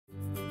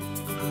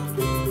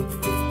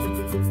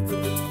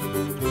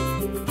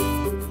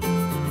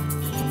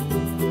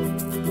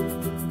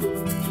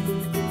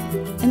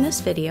this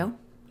video,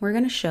 we're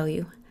going to show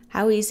you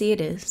how easy it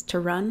is to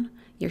run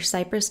your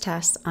Cypress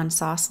tests on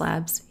Sauce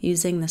Labs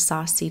using the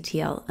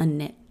saucectl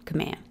init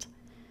command.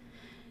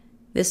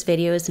 This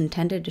video is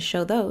intended to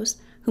show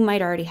those who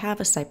might already have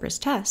a Cypress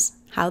test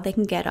how they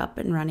can get up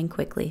and running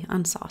quickly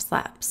on Sauce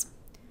Labs.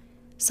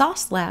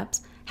 Sauce Labs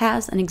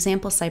has an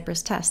example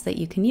Cypress test that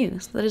you can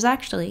use that is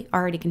actually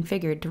already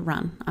configured to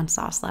run on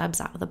Sauce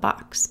Labs out of the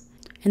box.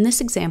 In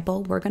this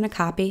example, we're going to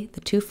copy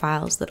the two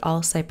files that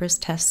all Cypress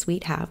test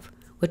suite have,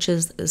 which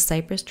is the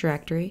Cypress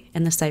directory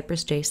and the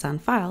Cypress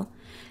JSON file,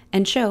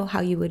 and show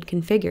how you would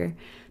configure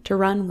to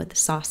run with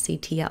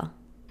saucectl.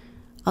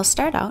 I'll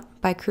start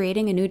out by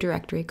creating a new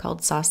directory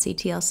called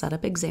saucectl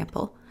setup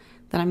example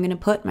that I'm going to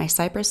put my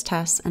Cypress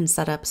tests and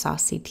setup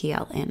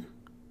saucectl in.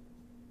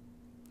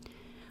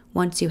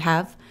 Once you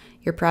have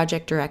your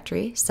project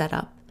directory set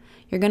up,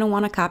 you're going to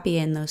want to copy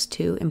in those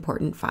two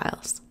important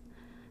files,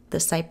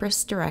 the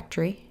Cypress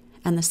directory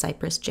and the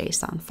Cypress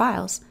JSON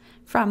files,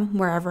 from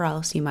wherever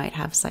else you might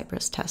have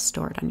Cypress tests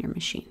stored on your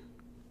machine.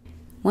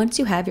 Once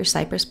you have your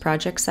Cypress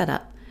project set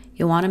up,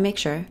 you'll want to make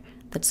sure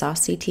that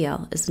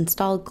saucectl is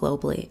installed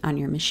globally on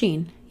your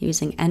machine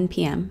using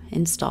npm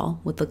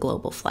install with the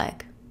global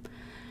flag.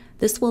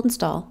 This will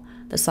install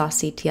the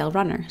saucectl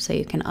runner so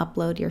you can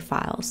upload your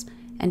files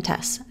and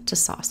tests to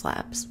Sauce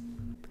Labs.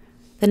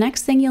 The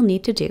next thing you'll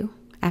need to do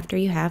after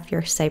you have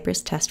your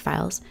Cypress test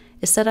files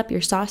is set up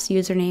your Sauce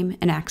username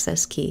and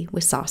access key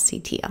with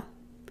saucectl.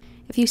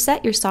 If you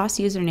set your Sauce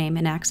username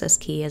and access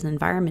key as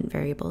environment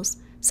variables,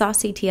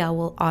 saucectl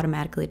will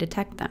automatically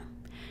detect them.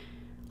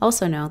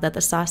 Also know that the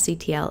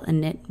saucectl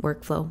init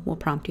workflow will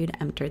prompt you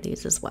to enter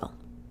these as well.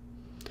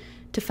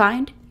 To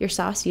find your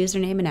Sauce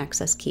username and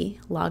access key,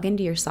 log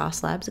into your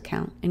Sauce Labs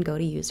account and go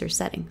to User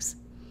Settings.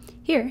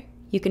 Here,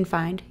 you can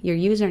find your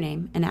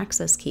username and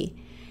access key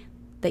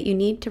that you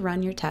need to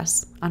run your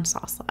tests on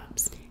Sauce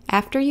Labs.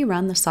 After you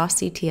run the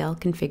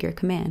saucectl configure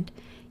command,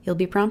 you'll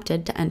be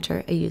prompted to enter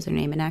a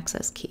username and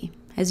access key.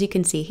 As you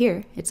can see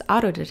here, it's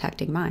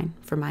auto-detecting mine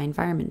for my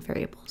environment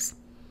variables.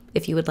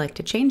 If you would like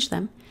to change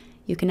them,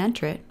 you can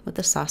enter it with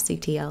the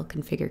saucectl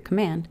configure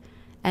command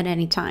at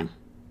any time.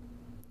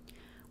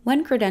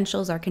 When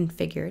credentials are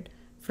configured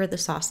for the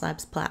Sauce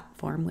Labs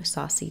platform with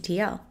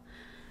saucectl,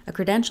 a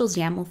credentials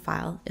YAML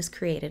file is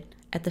created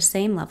at the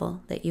same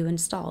level that you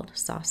installed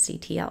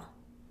saucectl.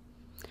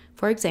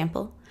 For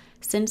example,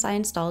 since I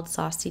installed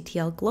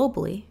saucectl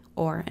globally,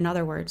 or in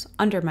other words,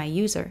 under my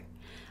user,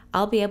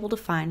 I'll be able to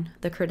find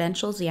the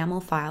credentials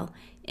YAML file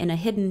in a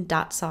hidden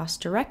 .sauce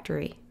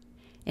directory.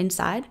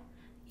 Inside,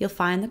 you'll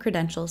find the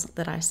credentials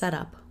that I set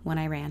up when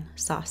I ran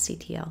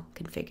saucectl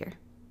configure.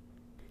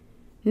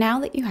 Now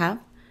that you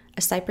have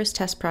a Cypress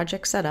test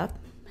project set up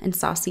and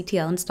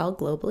saucectl installed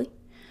globally,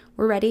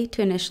 we're ready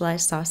to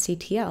initialize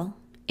saucectl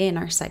in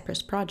our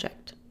Cypress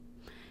project.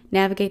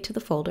 Navigate to the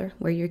folder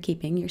where you're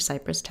keeping your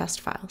Cypress test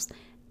files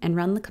and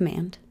run the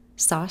command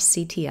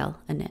saucectl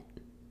init.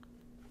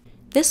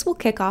 This will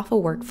kick off a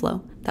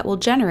workflow that will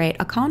generate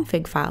a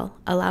config file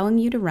allowing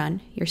you to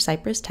run your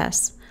Cypress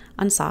tests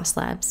on Sauce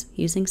Labs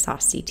using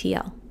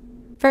saucectl.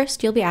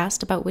 First, you'll be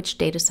asked about which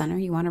data center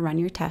you want to run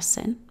your tests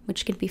in,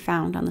 which can be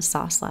found on the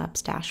Sauce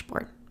Labs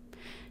dashboard.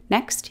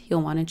 Next,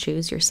 you'll want to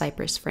choose your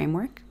Cypress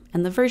framework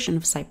and the version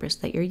of Cypress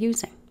that you're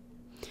using.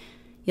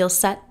 You'll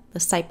set the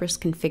Cypress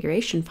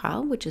configuration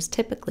file, which is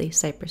typically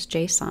Cypress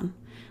JSON,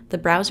 the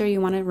browser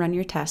you want to run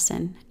your tests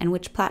in, and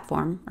which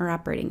platform or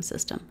operating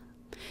system.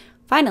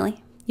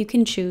 Finally, you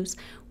can choose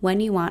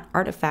when you want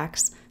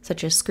artifacts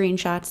such as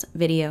screenshots,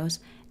 videos,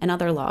 and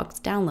other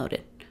logs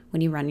downloaded when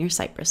you run your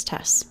Cypress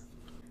tests.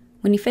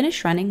 When you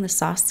finish running the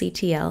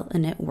saucectl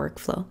init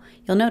workflow,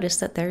 you'll notice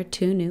that there are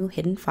two new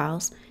hidden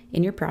files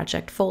in your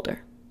project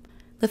folder.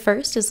 The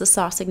first is the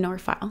sauceignore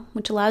file,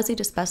 which allows you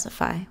to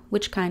specify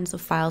which kinds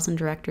of files and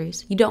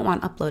directories you don't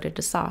want uploaded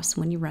to Sauce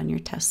when you run your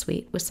test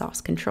suite with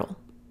sauce control.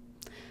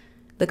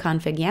 The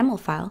config YAML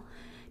file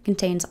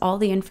contains all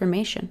the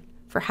information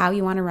for how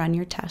you want to run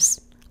your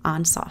tests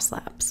on Sauce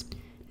Labs.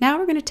 Now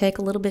we're going to take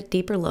a little bit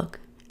deeper look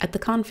at the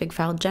config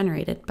file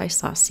generated by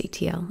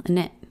saucectl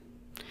init.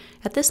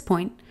 At this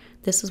point,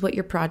 this is what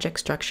your project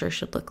structure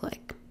should look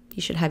like.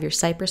 You should have your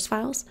Cypress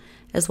files,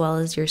 as well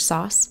as your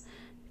sauce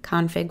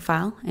config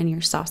file and your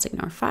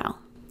sauceignore file.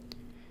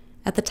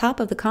 At the top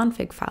of the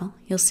config file,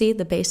 you'll see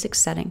the basic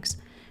settings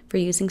for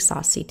using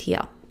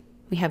saucectl.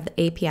 We have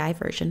the API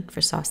version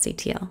for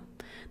saucectl,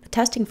 the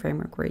testing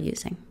framework we're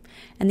using,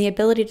 and the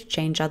ability to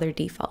change other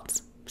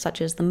defaults,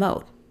 such as the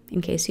mode,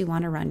 in case you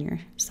want to run your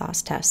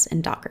Sauce tests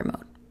in Docker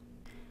mode.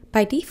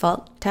 By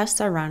default,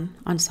 tests are run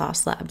on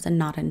Sauce Labs and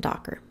not in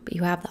Docker, but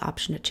you have the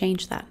option to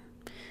change that.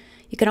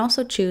 You can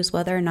also choose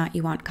whether or not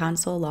you want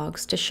console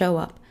logs to show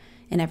up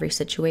in every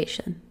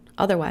situation.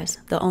 Otherwise,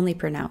 they'll only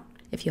print out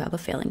if you have a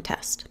failing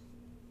test.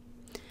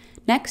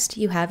 Next,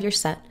 you have your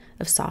set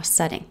of Sauce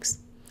settings.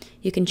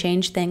 You can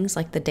change things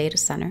like the data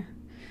center,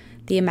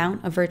 the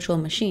amount of virtual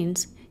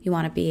machines you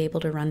want to be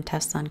able to run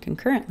tests on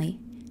concurrently,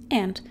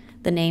 and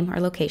the name or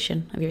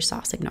location of your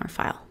sauceignore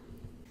file.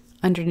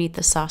 Underneath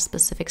the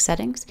Sauce-specific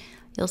settings,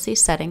 you'll see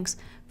settings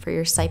for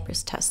your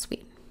Cypress test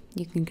suite.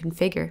 You can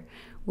configure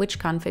which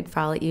config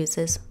file it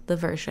uses, the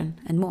version,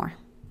 and more.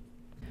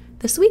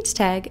 The suites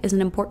tag is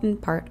an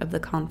important part of the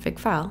config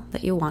file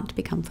that you'll want to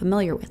become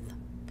familiar with.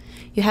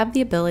 You have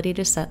the ability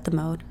to set the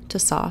mode to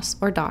sauce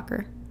or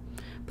Docker,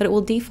 but it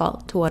will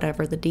default to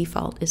whatever the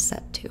default is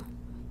set to,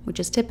 which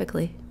is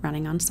typically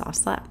running on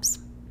Sauce Labs.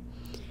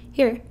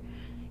 Here,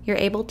 you're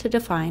able to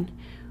define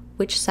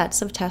which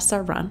sets of tests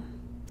are run,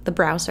 the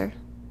browser,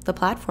 the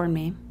platform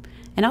name,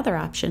 and other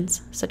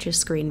options such as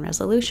screen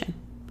resolution.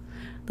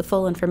 The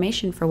full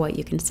information for what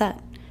you can set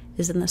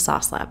is in the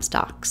Sauce Labs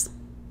docs.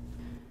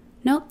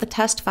 Note the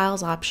test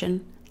files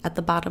option at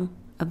the bottom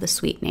of the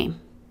suite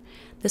name.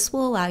 This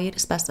will allow you to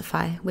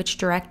specify which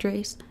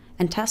directories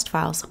and test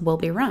files will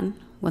be run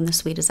when the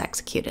suite is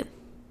executed.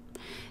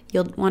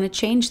 You'll want to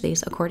change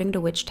these according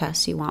to which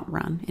tests you want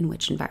run in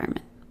which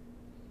environment.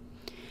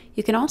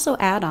 You can also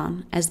add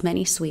on as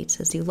many suites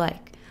as you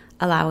like,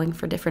 allowing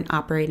for different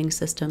operating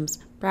systems,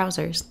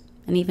 browsers,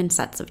 and even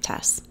sets of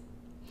tests.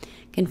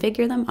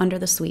 Configure them under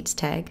the suites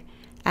tag,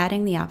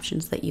 adding the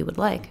options that you would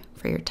like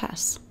for your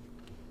tests.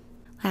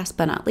 Last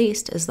but not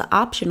least is the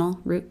optional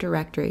root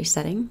directory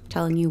setting,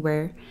 telling you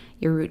where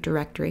your root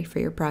directory for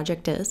your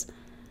project is,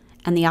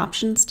 and the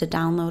options to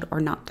download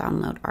or not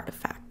download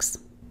artifacts.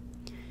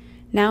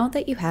 Now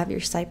that you have your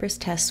Cypress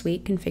test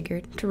suite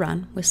configured to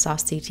run with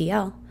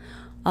saucectl,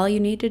 all you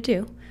need to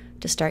do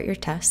to start your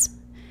tests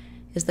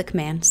is the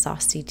command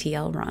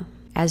saucectl run.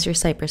 As your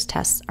Cypress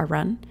tests are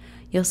run,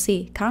 you'll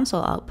see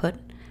console output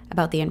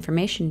about the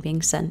information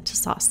being sent to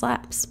Sauce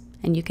Labs,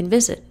 and you can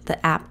visit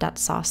the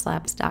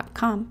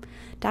app.saucelabs.com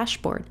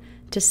dashboard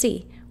to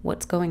see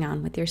what's going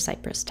on with your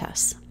Cypress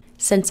tests.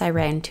 Since I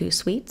ran 2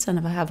 suites and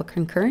if I have a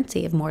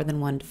concurrency of more than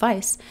one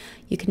device,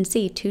 you can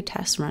see 2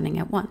 tests running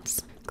at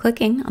once.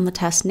 Clicking on the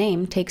test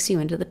name takes you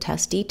into the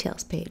test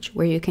details page,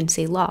 where you can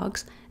see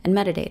logs and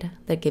metadata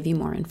that give you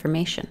more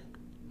information.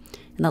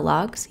 In the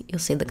logs, you'll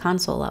see the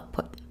console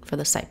output for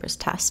the Cypress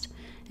test,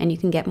 and you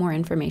can get more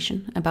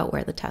information about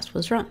where the test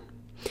was run.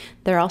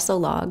 There are also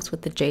logs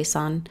with the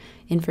JSON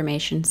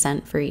information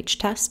sent for each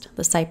test,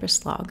 the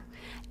Cypress log,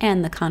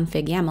 and the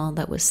config YAML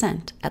that was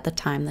sent at the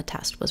time the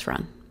test was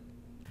run.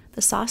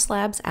 The Sauce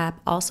Labs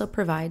app also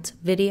provides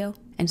video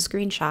and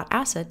screenshot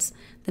assets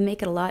that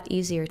make it a lot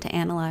easier to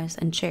analyze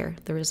and share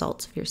the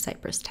results of your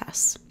Cypress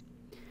tests.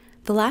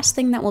 The last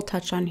thing that we'll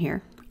touch on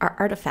here are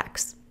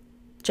artifacts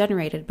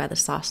generated by the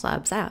Sauce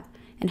Labs app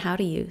and how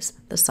to use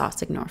the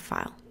sauceignore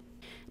file.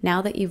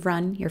 Now that you've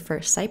run your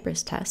first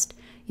Cypress test,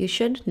 you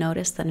should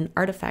notice that an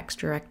artifacts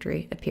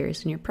directory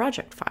appears in your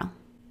project file.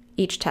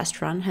 Each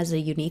test run has a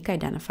unique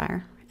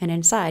identifier, and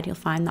inside you'll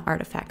find the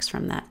artifacts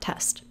from that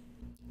test.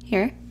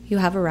 Here, you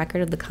have a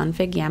record of the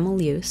config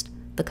YAML used,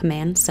 the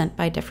commands sent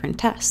by different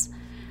tests,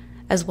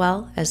 as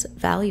well as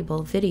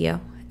valuable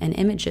video and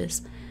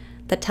images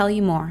that tell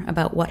you more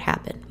about what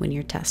happened when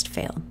your test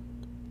failed.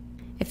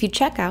 If you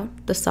check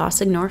out the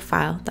sauceignore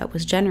file that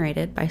was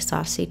generated by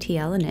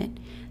saucectl init,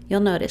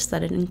 you'll notice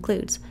that it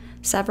includes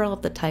several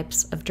of the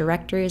types of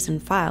directories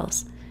and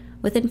files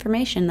with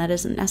information that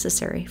isn't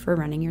necessary for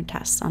running your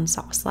tests on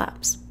Sauce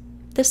Labs.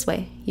 This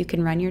way, you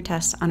can run your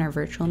tests on our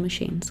virtual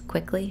machines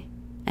quickly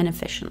and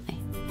efficiently.